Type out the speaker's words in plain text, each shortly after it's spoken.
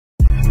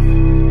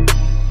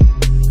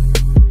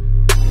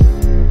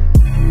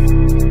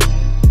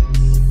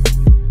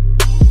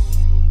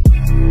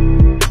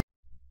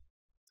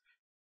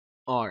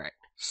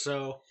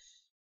So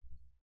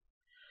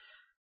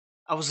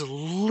I was a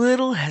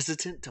little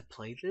hesitant to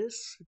play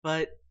this,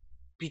 but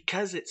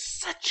because it's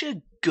such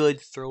a good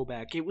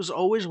throwback, it was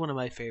always one of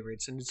my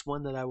favorites, and it's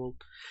one that I will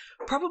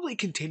probably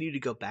continue to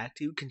go back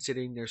to,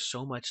 considering there's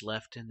so much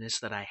left in this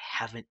that I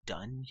haven't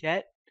done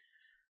yet,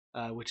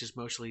 which is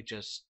mostly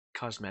just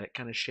cosmetic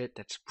kind of shit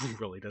that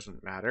really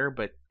doesn't matter,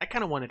 but I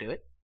kind of want to do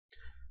it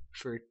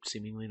for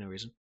seemingly no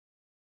reason.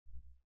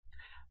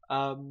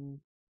 Um,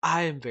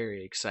 I am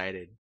very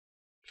excited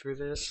for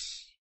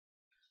this.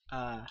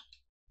 Uh,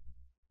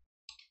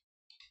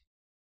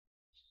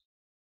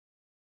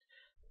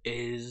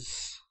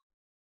 is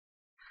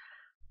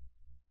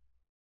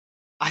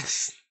I,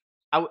 s-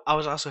 I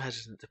was also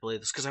hesitant to play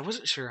this because I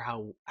wasn't sure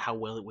how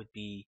well it would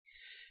be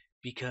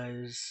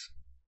because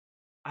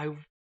I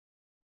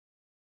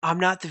I'm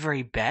not the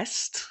very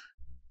best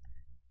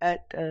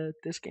at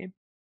this game.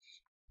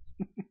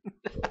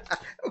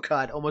 Oh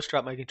God, almost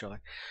dropped my controller.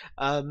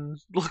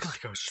 Looked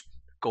like I was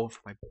going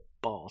for my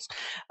balls.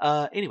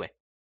 Anyway,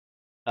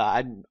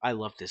 I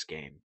love this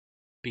game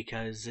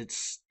because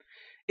it's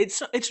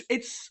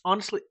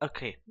honestly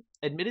okay.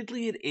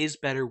 Admittedly, it is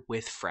better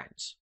with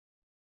friends,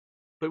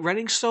 but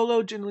running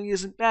solo generally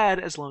isn't bad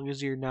as long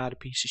as you're not a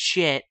piece of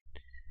shit.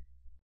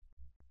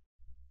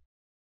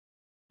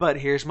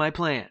 But here's my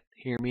plan.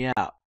 Hear me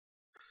out.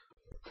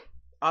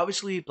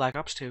 Obviously, Black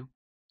Ops 2.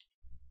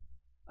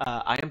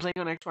 I am playing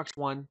on Xbox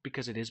One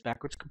because it is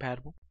backwards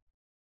compatible.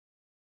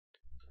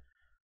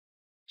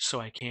 So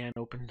I can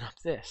open up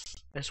this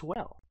as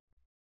well.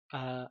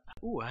 I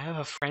have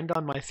a friend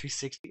on my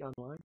 360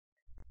 online.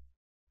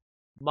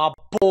 My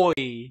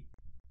boy,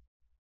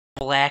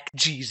 Black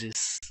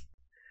Jesus.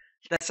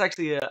 That's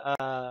actually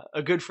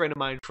a good friend of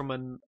mine from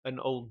an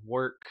old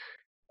work.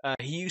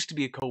 He used to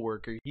be a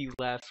coworker. He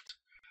left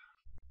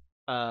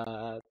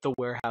the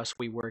warehouse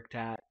we worked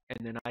at,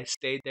 and then I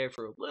stayed there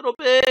for a little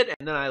bit,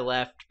 and then I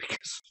left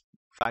because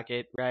fuck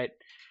it, right?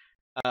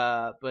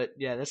 But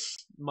yeah,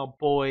 that's my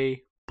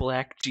boy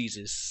Black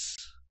Jesus.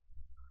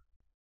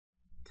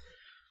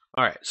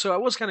 All right, so I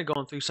was kind of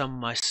going through some of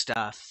my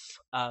stuff.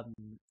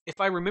 If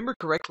I remember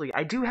correctly,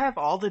 I do have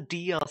all the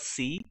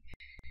DLC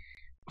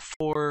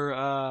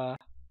for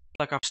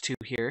Black Ops 2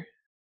 here.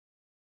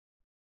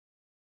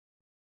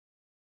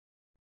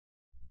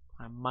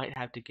 I might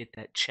have to get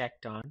that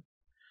checked on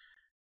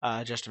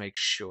just to make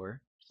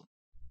sure.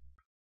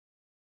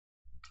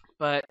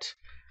 But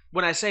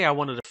when I say I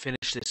wanted to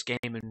finish this game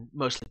and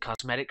mostly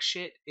cosmetic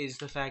shit, is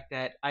the fact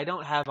that I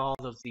don't have all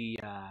of the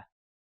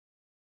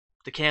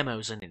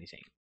camos and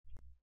anything.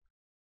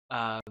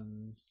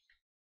 Um,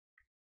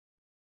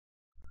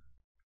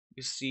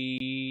 you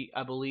see,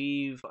 I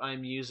believe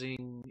I'm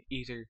using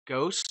either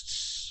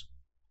ghosts.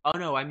 Oh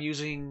no, I'm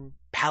using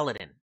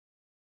paladin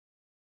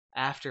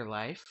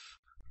afterlife.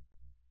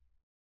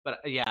 But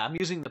yeah, I'm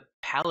using the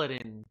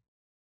paladin.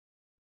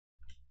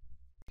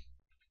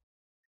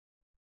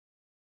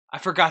 I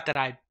forgot that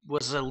I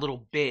was a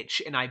little bitch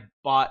and I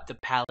bought the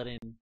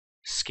paladin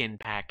skin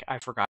pack. I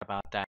forgot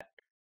about that.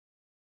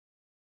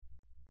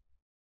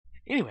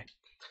 Anyway,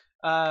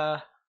 uh,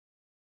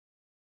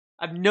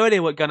 I have no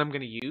idea what gun I'm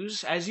going to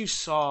use. As you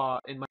saw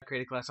in my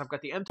creative class, I've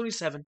got the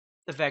M27,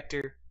 the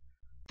Vector,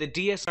 the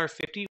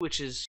DSR-50, which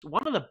is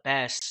one of the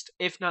best,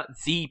 if not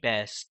the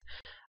best,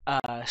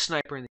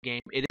 sniper in the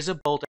game. It is a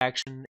bolt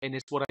action, and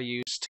it's what I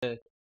use to.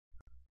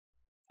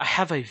 I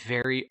have a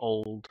very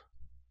old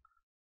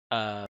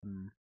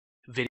um,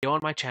 video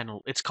on my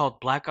channel. It's called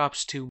Black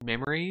Ops 2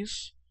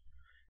 Memories.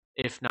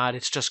 If not,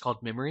 it's just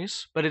called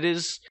Memories. But it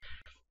is.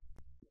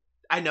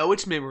 I know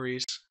it's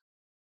Memories,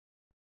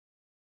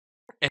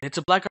 and it's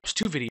a Black Ops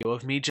 2 video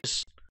of me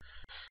just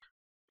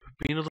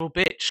being a little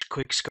bitch,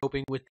 quick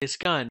scoping with this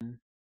gun.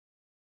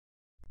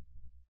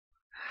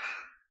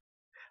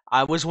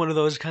 I was one of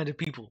those kind of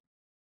people.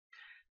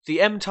 The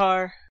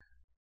MTAR,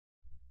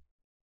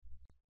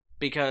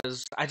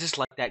 because I just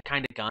like that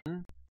kind of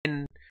gun,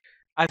 and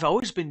I've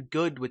always been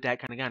good with that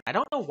kind of gun. I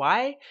don't know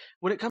why.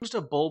 When it comes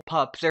to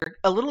bullpup, they're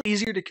a little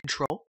easier to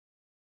control.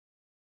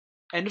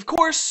 And of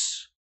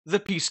course, the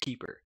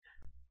Peacekeeper.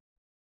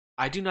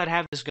 I do not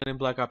have this gun in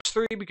Black Ops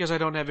 3 because I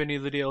don't have any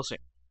of the DLC.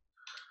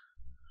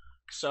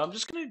 So I'm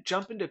just going to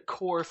jump into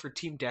core for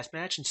Team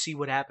Deathmatch and see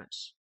what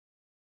happens.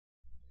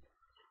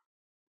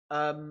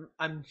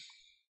 I'm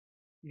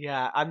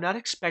yeah, I'm not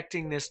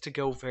expecting this to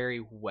go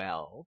very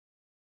well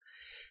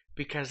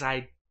because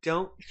I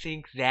don't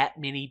think that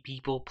many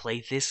people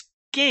play this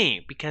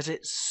game because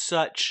it's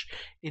such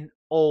an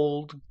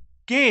old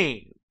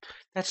game.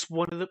 That's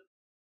one of the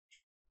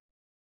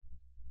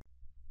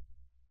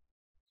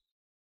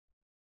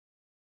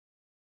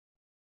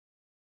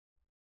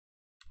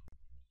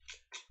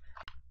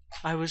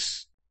I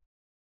was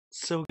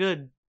so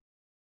good.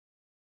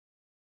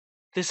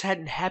 This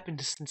hadn't happened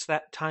since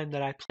that time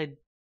that I played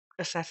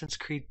Assassin's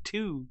Creed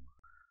 2.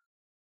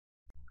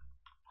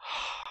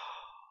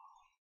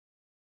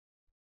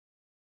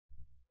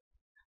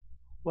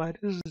 Why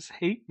does this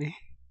hate me?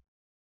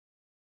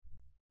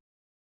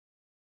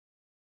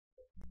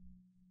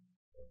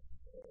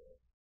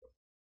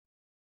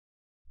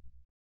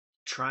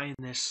 trying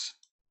this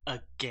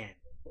again.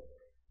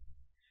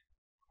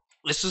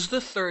 This is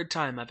the third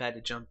time I've had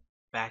to jump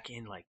back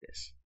in like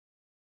this.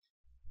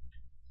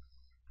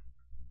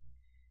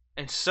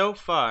 And so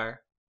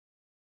far,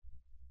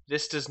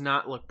 this does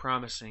not look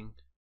promising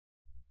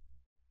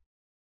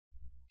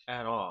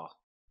at all.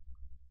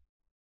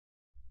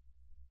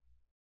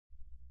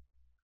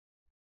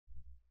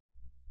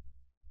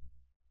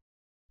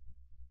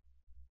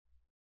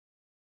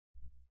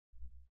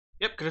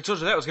 Yep, could have told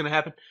you that was going to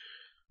happen.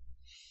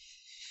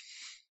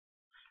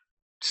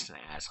 Just an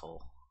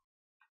asshole.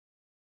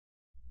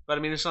 But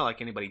I mean, it's not like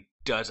anybody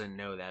doesn't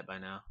know that by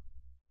now.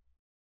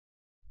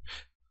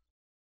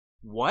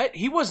 What?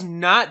 He was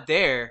not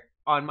there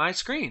on my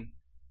screen.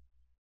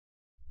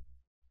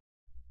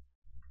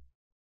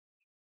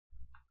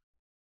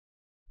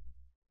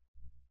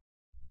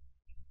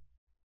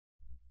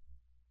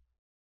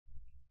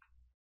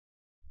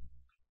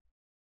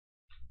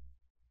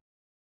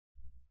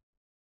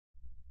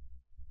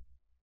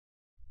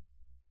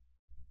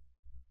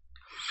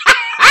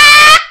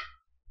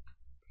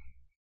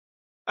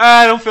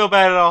 I don't feel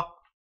bad at all.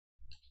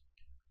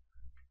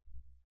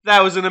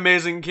 That was an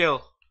amazing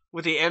kill.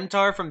 With the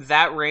MTAR from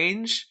that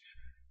range.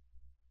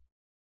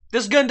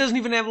 This gun doesn't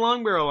even have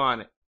long barrel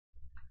on it.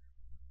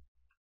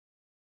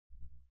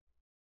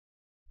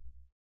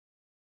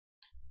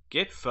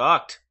 Get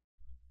fucked.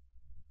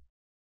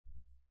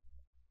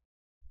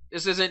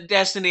 This isn't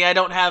Destiny. I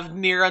don't have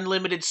near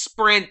unlimited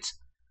sprint.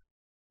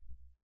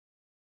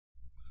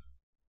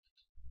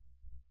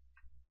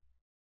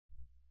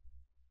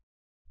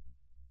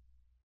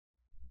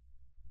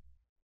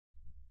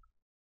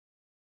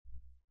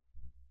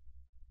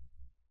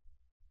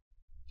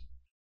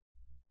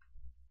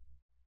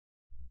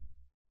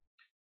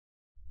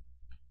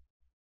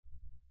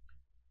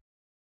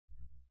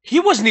 He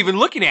wasn't even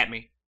looking at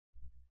me.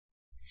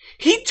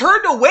 He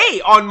turned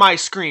away on my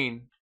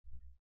screen.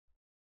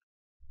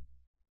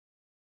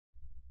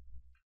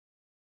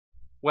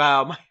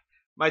 Wow,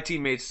 my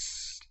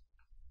teammates,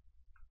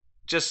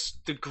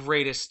 just the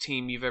greatest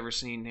team you've ever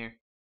seen here.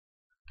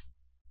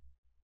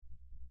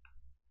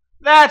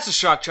 That's a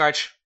shock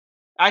charge.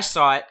 I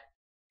saw it.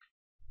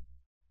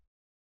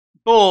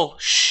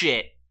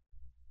 Bullshit.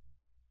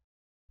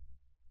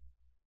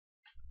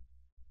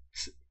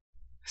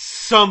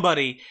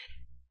 Somebody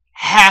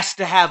has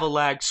to have a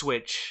lag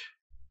switch.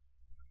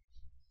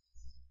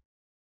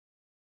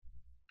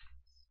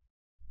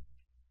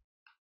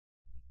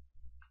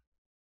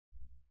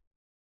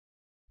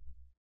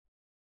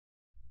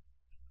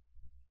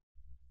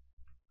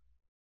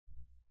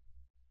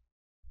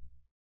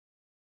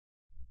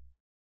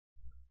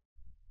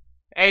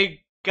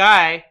 Hey,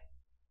 guy,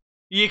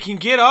 you can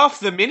get off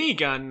the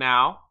minigun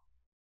now.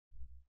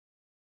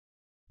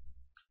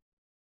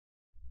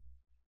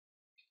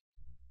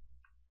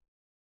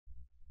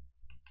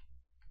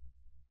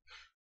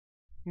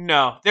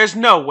 No, there's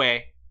no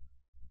way.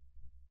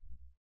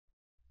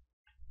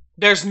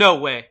 There's no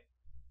way.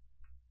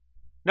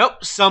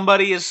 Nope,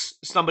 somebody's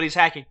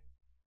hacking.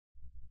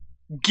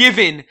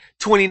 Given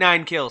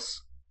 29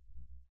 kills.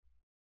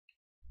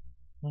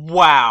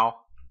 Wow.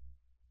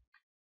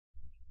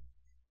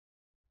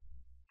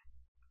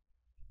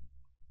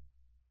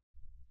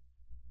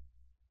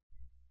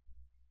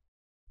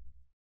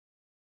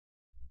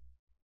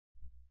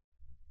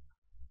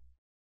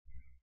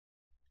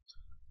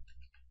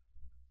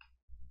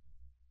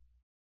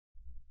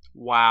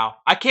 Wow.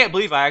 I can't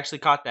believe I actually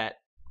caught that.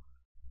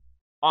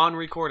 On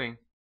recording.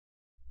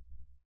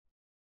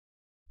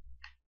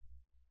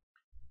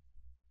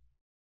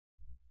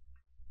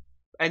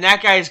 And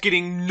that guy is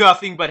getting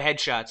nothing but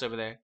headshots over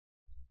there.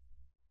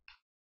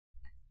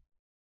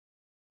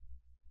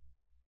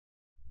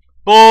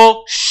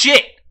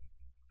 Bullshit.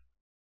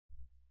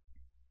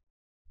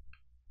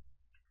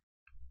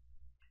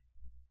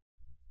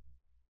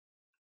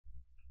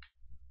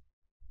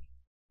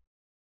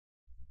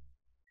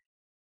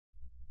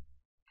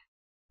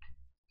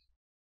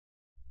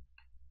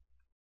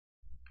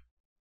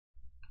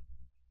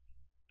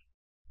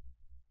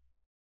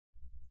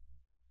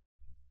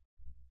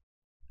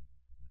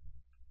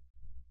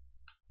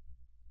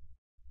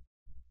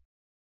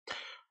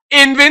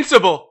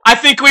 Invincible. I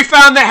think we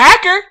found the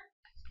hacker.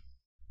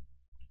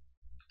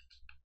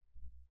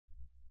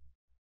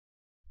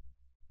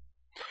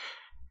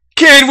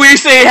 Can we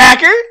say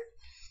hacker?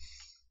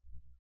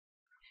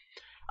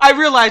 I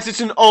realize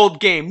it's an old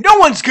game. No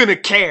one's gonna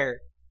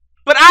care.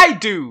 But I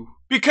do.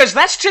 Because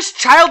that's just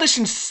childish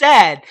and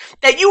sad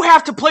that you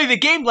have to play the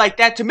game like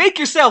that to make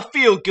yourself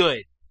feel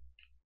good.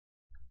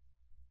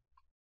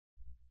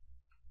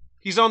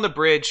 He's on the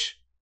bridge.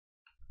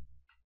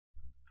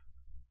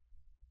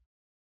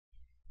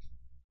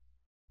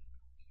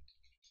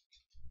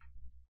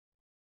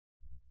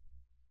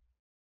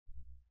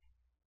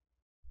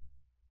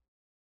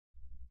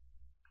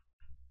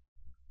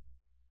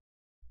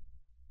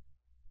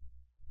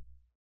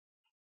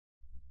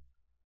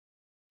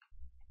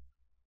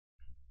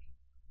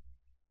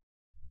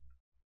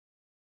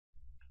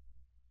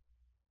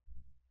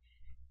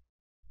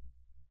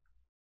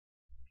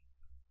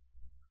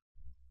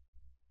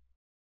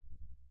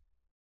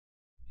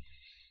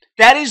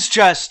 That is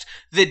just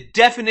the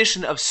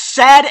definition of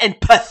sad and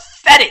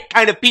pathetic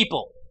kind of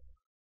people.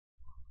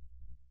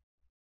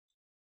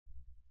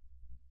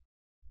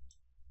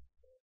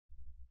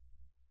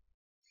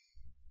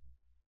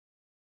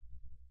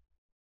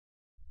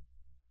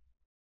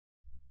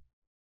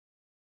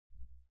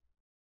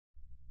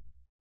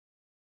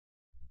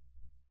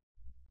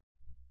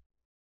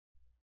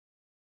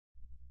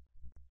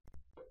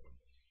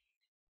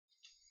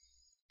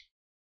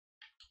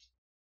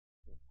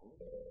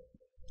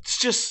 It's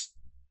just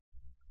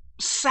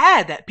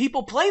sad that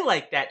people play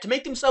like that to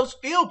make themselves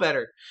feel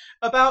better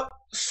about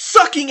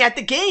sucking at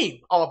the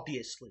game,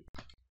 obviously.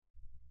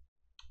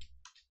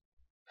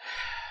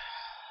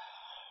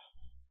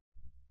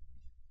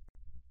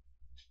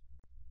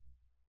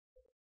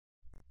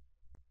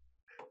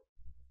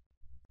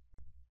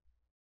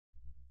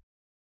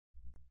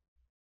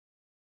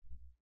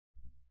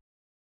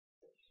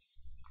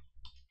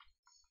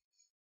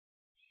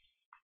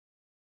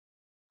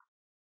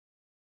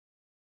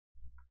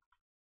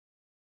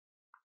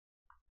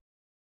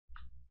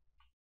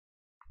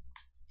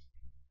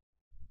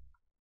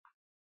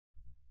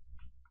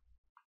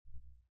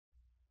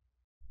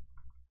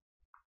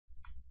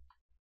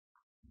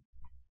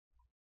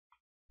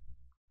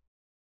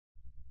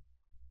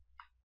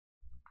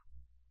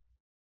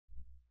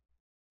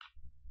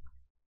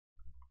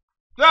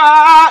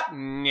 Ah!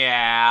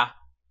 Yeah.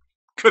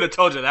 Could have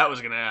told you that was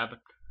going to happen.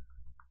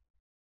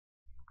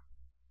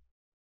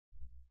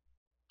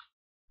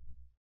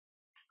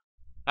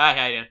 Hi,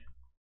 how you doing?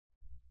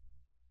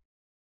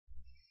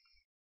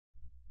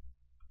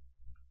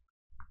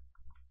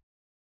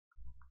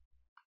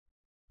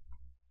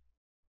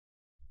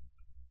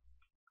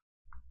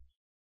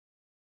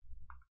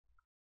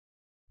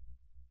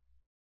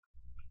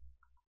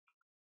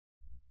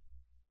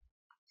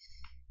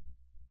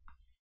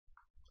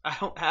 I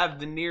don't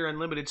have the near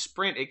unlimited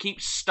sprint. It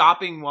keeps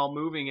stopping while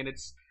moving, and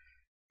it's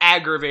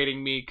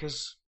aggravating me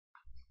because.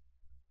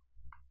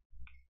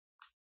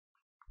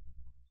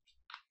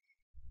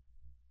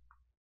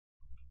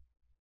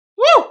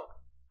 Woo!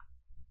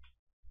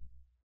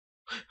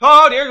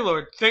 Oh, dear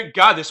Lord. Thank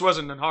God this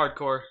wasn't in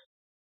hardcore.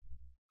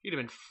 He'd have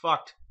been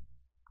fucked.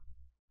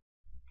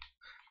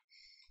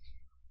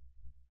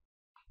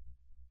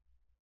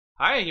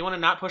 Hi, you want to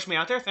not push me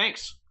out there?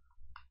 Thanks.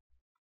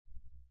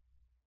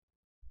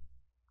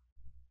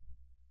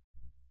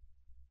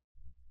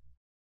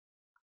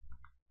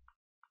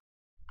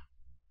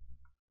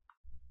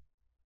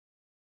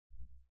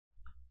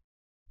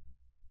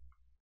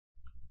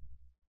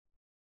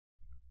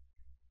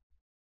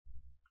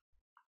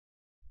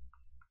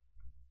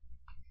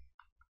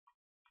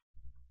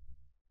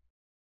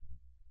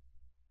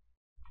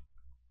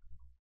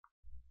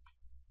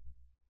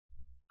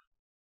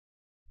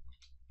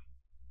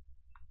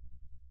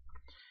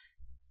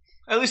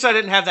 At least I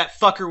didn't have that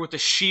fucker with the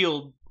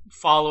shield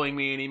following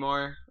me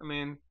anymore. I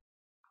mean,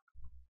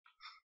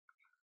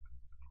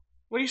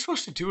 what are you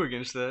supposed to do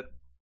against that?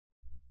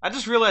 I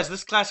just realized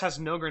this class has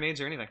no grenades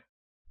or anything.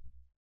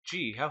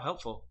 Gee, how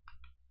helpful.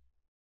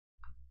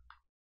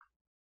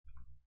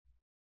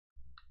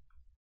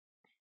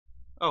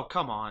 Oh,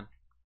 come on.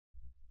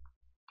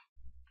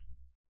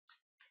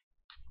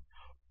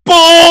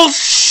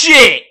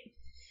 Bullshit!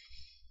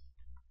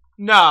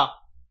 No.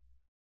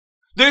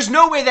 There's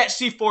no way that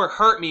C4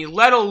 hurt me,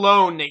 let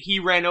alone that he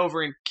ran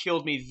over and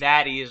killed me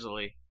that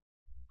easily.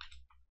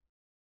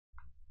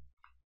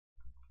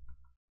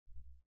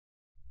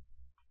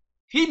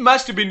 He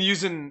must have been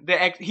using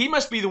he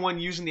must be the one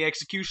using the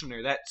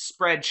executioner, that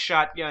spread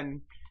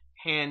shotgun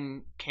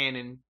hand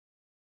cannon.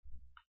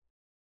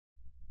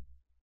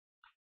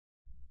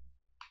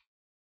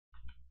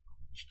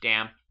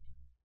 Damn.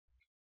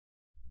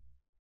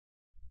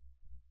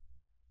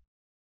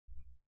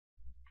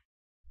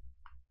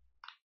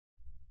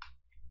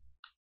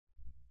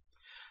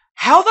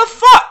 How the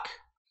fuck?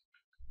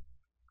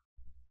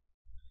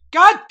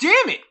 God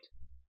damn it!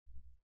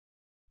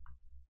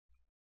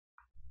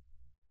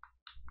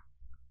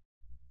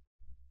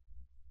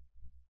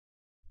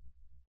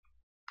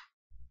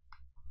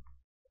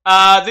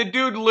 The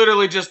dude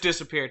literally just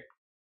disappeared.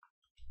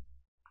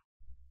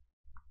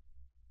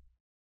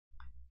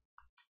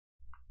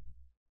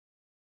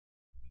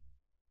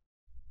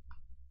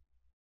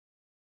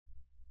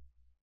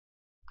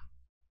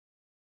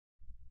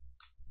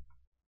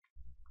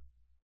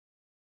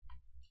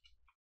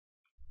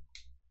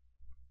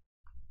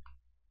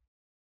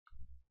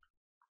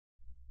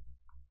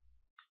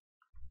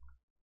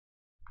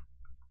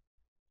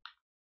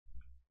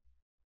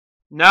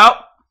 Nope.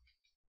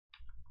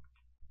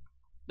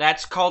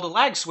 That's called a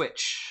lag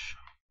switch.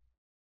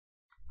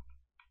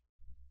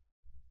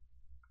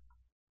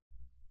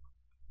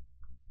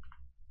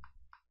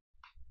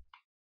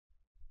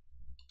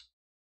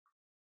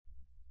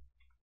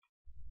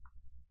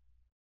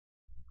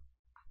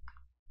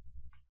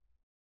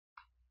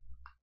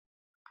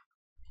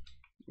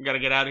 You gotta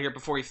get out of here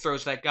before he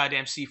throws that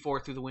goddamn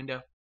C4 through the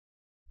window.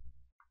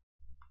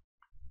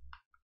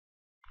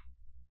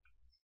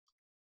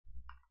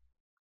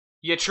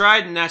 You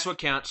tried, and that's what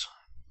counts.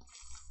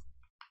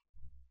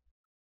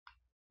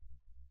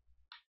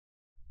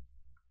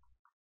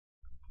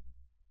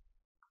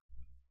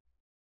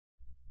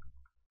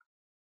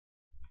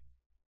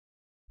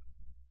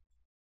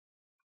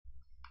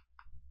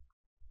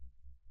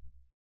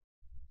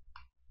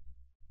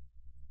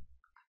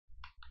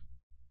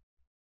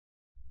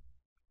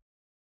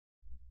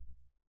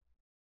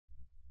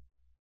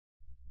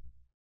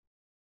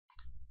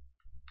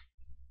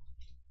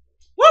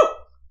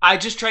 I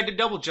just tried to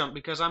double jump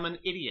because I'm an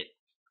idiot.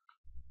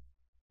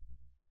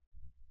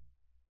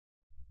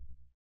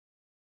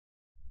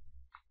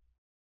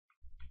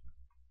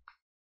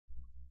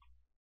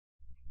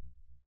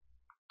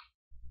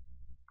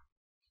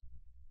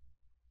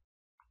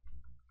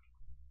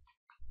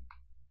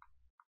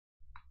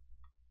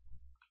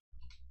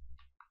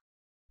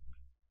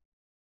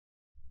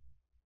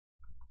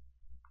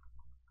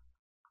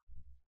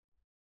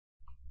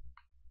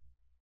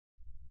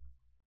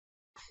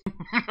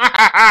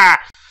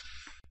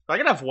 If I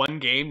can have one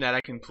game that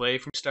I can play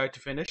from start to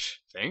finish,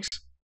 thanks.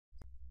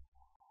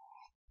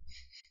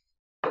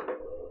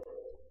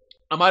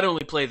 I might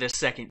only play this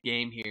second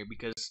game here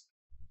because...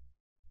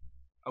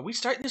 Are we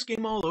starting this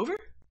game all over?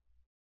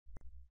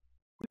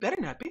 We better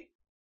not be.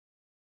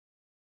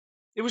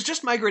 It was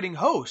just migrating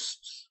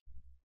hosts.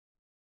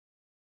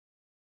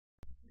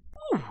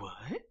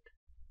 What?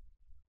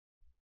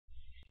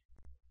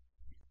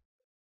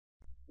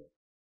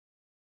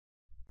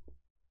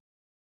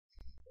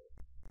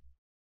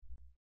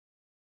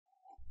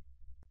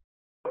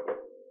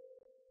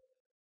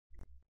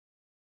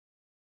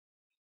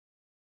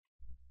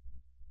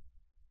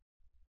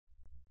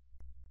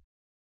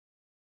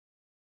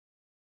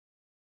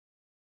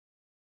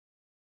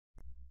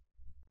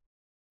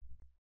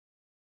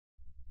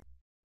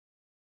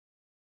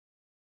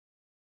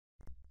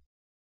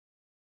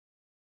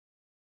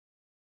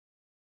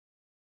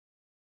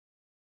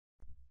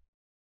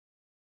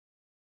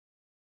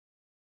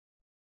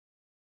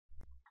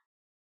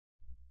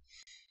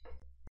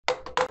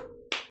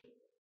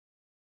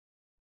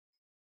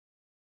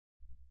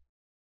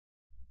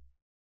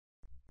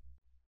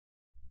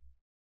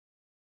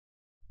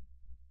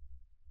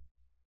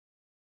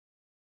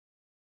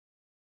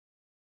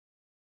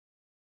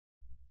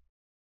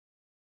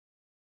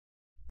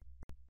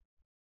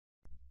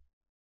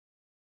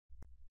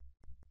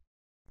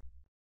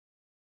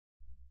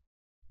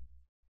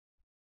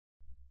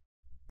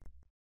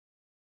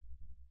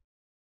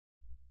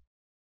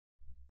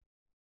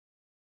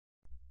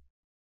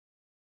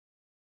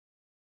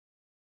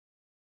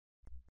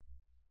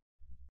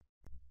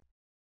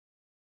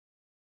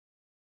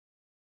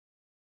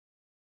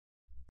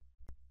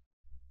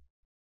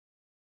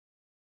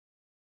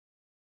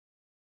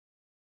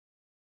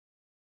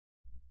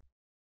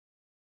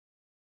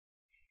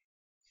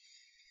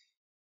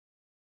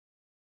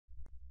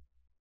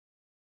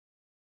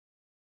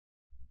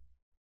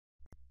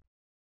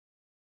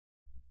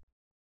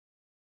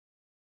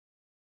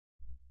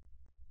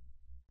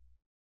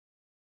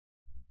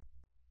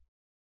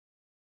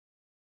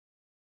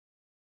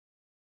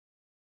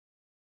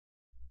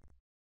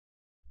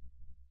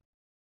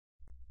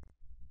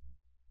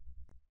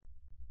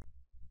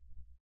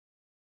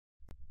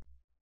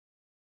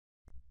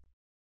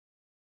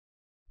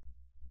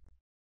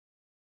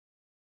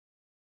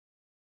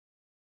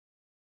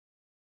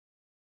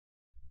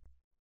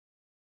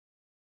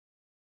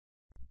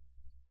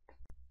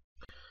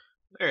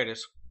 There it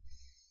is.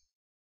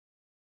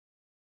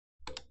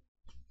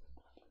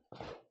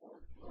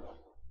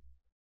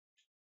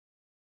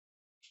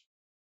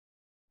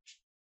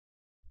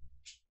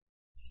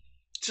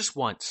 Just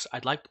once,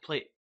 I'd like to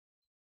play...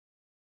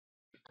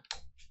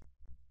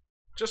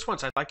 Just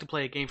once, I'd like to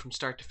play a game from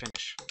start to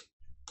finish.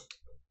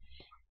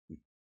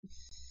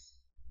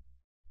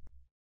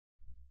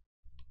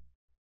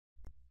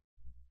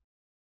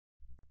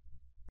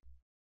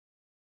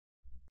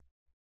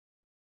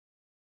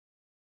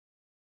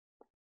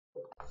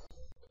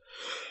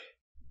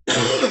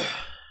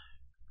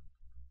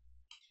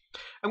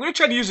 I'm going to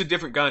try to use a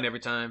different gun every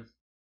time.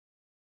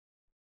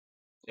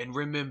 And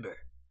remember,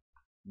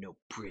 no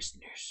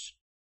prisoners.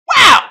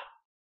 Wow!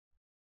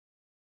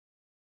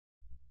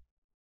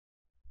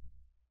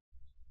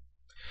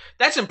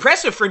 That's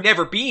impressive for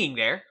never being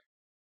there.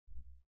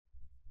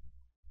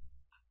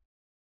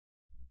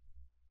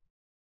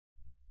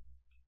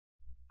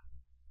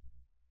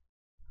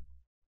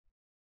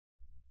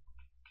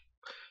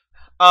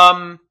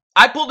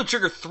 I pulled the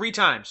trigger 3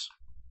 times.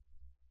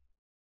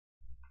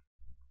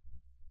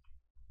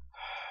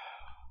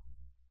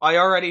 I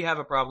already have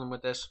a problem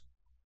with this.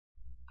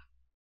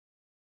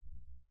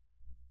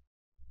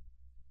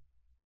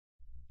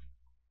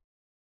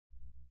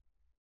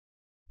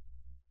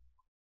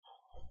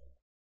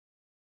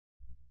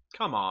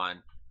 Come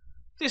on.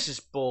 This is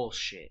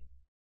bullshit.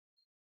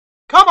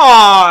 Come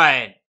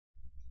on!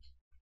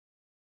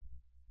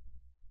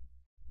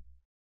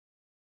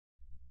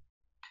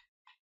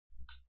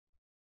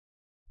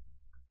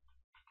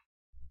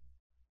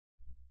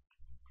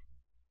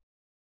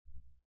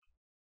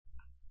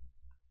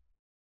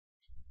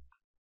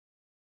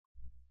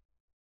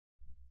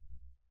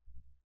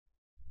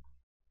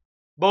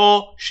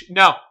 Bullshit.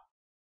 No.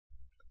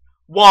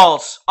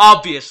 Walls,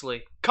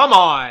 obviously. Come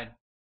on.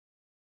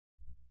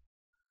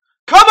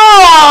 Come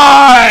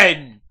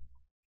on!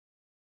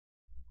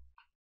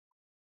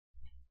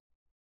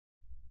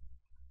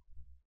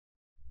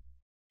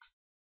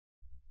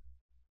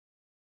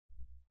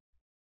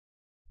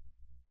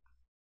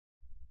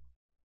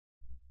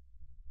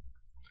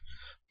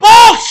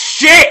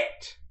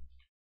 Bullshit!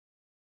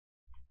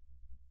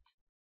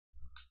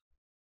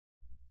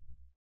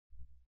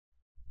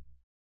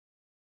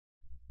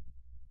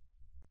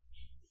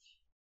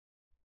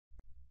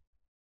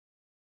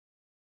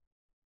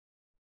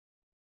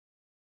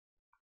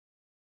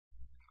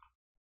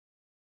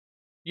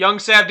 Young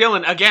Sav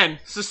Dillon, again.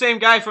 It's the same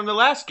guy from the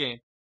last game.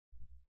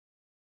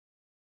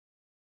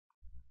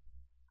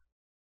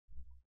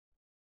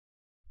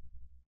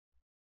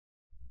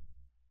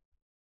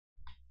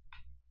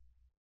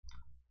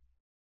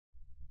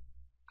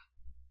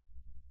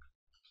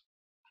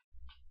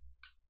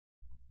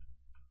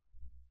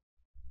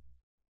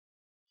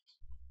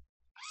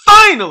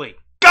 Finally!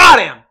 Got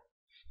him!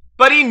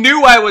 But he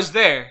knew I was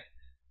there.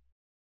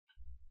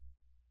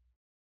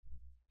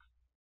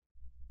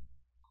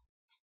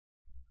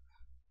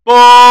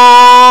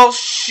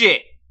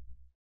 Bullshit!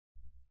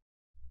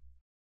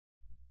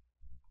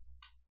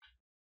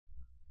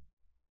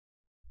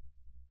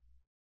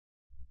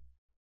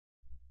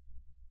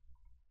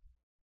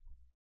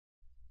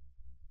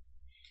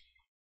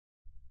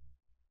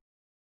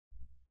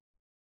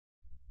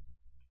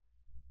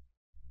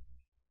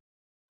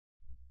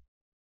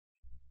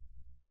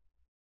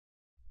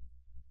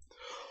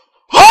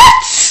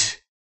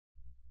 What?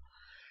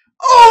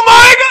 Oh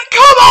my god,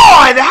 come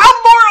on! How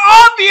more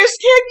obvious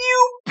can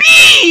you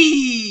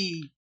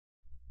be?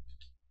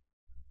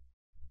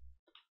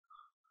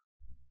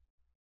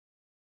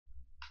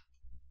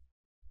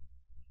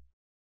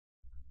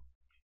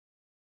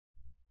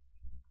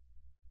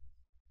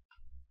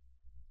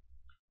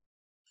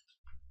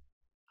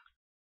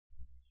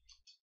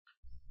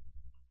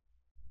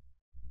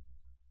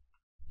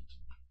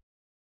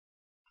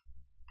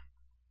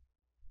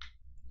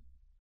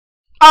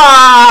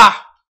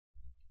 Ah!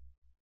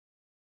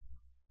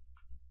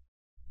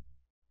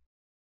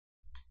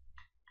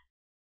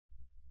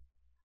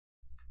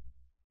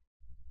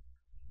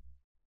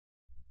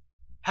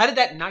 How did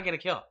that not get a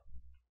kill?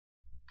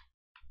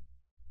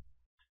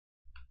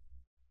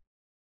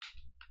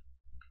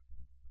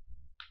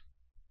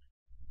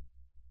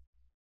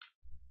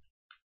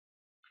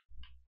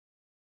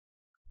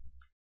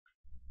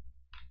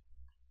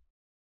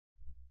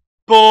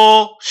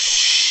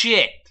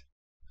 Bullshit.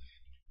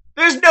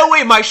 There's no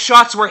way my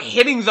shots were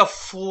hitting the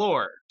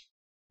floor.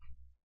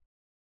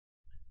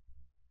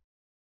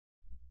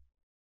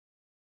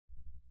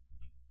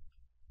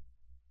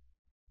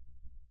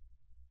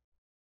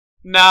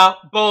 No,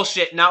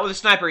 bullshit. Not with a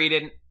sniper, he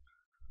didn't.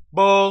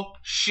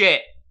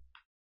 Bullshit.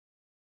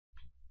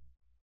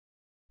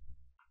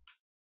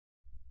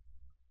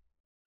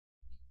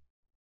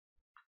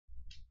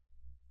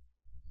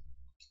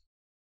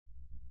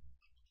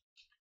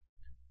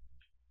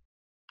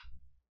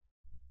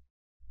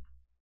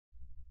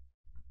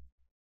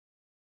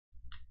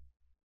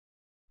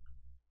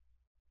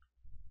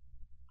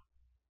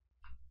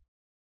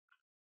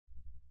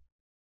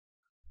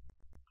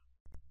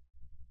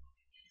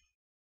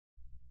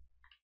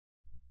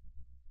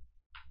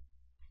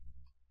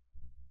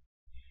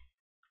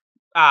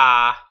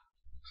 Ah.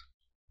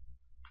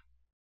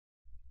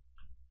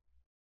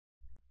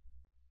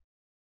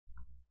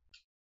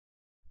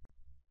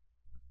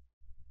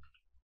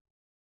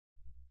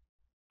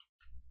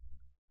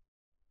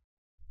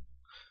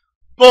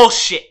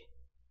 Bullshit.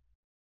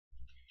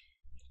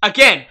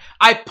 Again,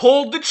 I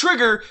pulled the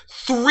trigger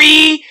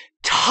 3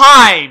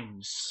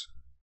 times.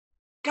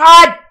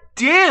 God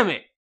damn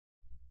it.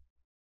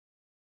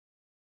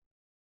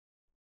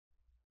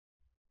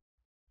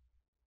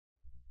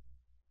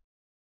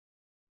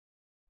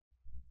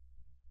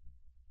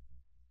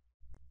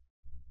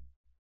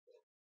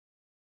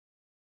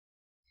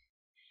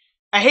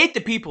 I hate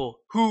the people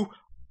who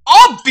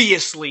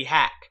obviously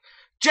hack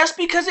just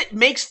because it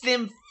makes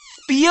them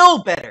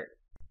feel better.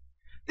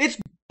 It's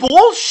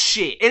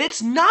bullshit, and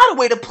it's not a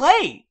way to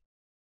play.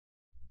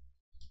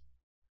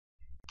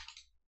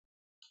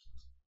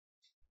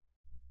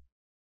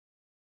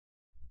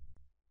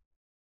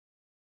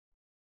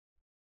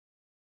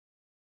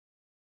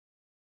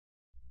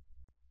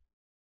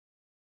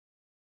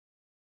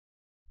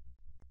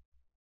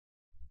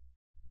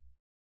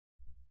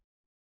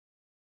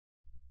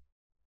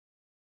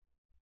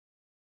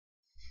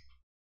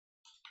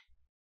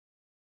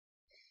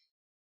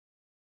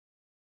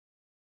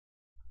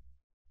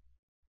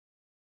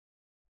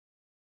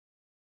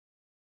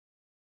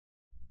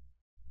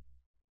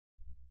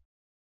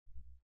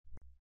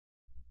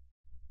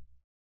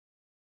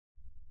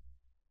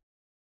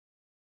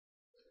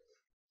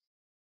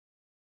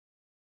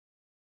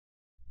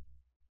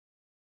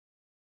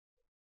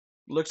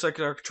 Looks like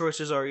our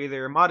choices are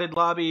either modded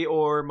lobby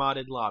or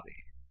modded lobby.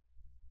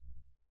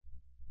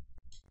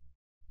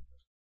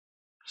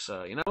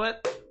 So, you know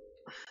what?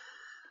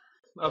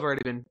 I've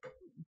already been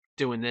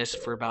doing this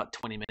for about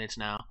 20 minutes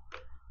now.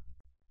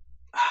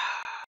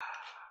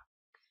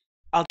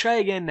 I'll try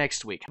again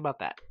next week. How about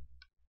that?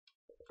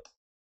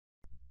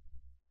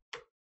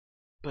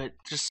 But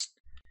just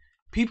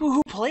people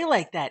who play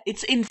like that,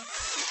 it's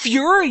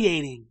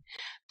infuriating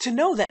to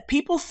know that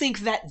people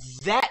think that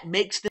that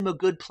makes them a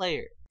good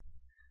player.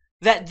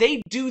 That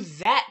they do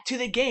that to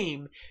the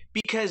game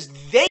because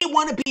they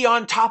want to be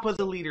on top of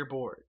the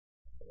leaderboard.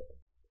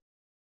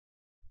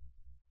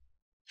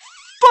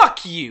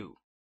 Fuck you.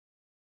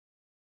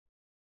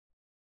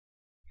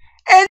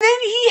 And then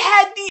he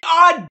had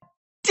the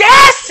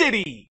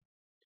audacity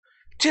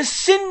to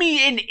send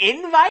me an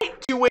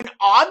invite to an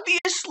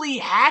obviously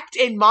hacked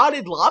and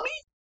modded lobby?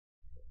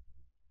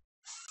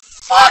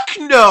 Fuck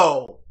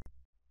no!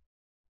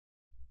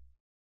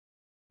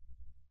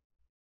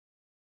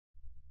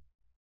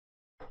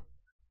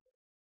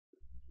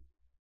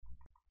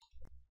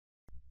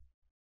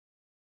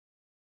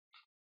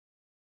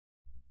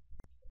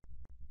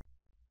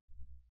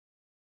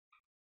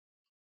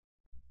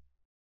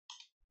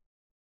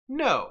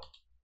 No.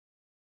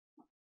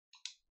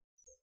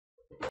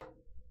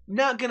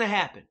 Not gonna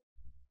happen.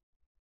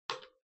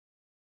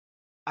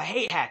 I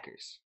hate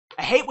hackers.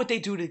 I hate what they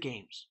do to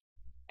games.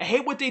 I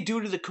hate what they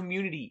do to the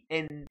community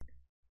and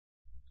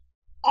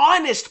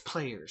honest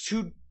players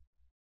who...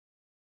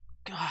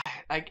 God,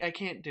 I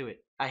can't do it.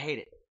 I hate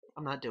it.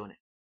 I'm not doing it.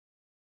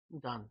 I'm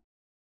done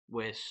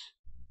with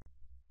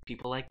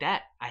people like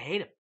that. I hate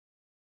them.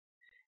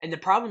 And the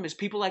problem is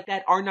people like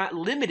that are not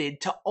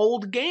limited to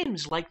old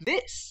games like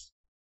this.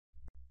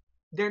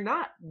 They're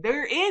not.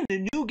 They're in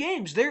the new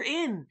games. They're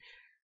in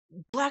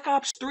Black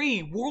Ops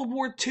 3, World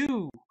War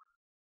II,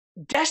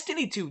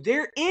 Destiny 2.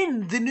 They're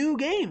in the new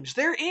games.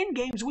 They're in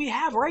games we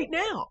have right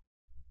now.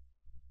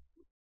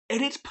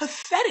 And it's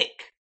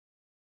pathetic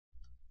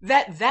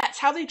that that's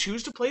how they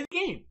choose to play the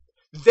game.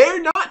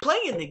 They're not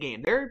playing the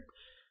game. They're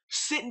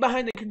sitting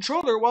behind the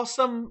controller while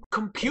some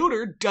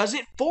computer does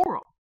it for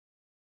them.